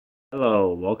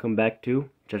Hello, welcome back to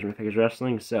Judgment Figures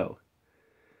Wrestling. So,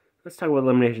 let's talk about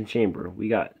Elimination Chamber. We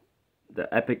got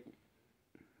the epic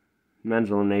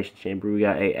men's Elimination Chamber. We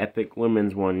got a epic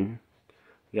women's one.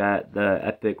 We got the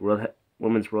epic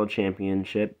women's world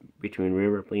championship between Rhea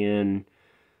Ripley and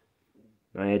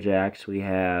Nia Jax. We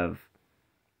have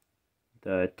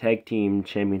the tag team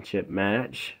championship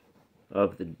match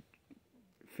of the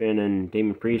Finn and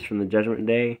Damon Priest from the Judgment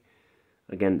Day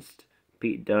against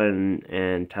Pete Dunne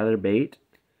and Tyler Bate.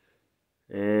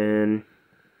 And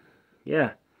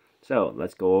yeah, so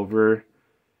let's go over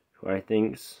who I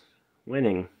think's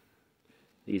winning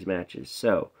these matches.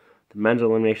 So the men's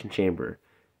Elimination Chamber,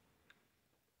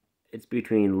 it's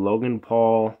between Logan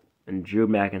Paul and Drew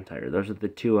McIntyre. Those are the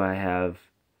two I have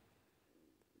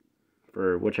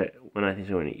for when I think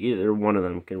is winning. Either one of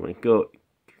them can win. Go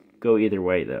either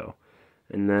way though.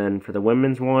 And then for the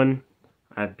women's one,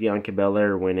 I have Bianca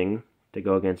Belair winning to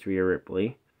go against Rhea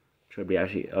Ripley, which would be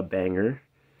actually a banger.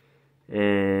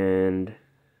 And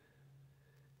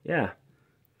yeah.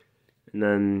 And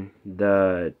then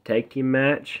the tag team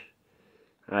match,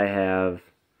 I have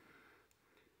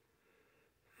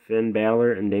Finn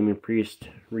Balor and Damien Priest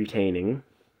retaining.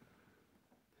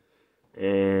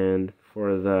 And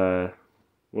for the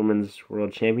Women's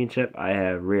World Championship, I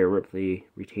have Rhea Ripley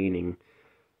retaining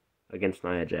against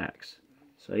Nia Jax.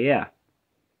 So yeah,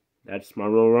 that's my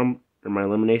my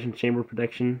Elimination Chamber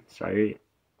prediction. Sorry,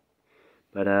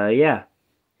 but yeah,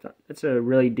 it's a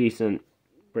really decent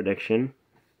prediction.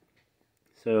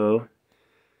 So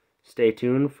stay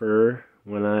tuned for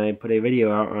when I put a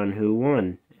video out on who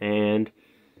won. And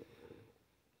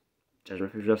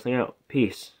Judgment Figures Wrestling out.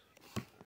 Peace.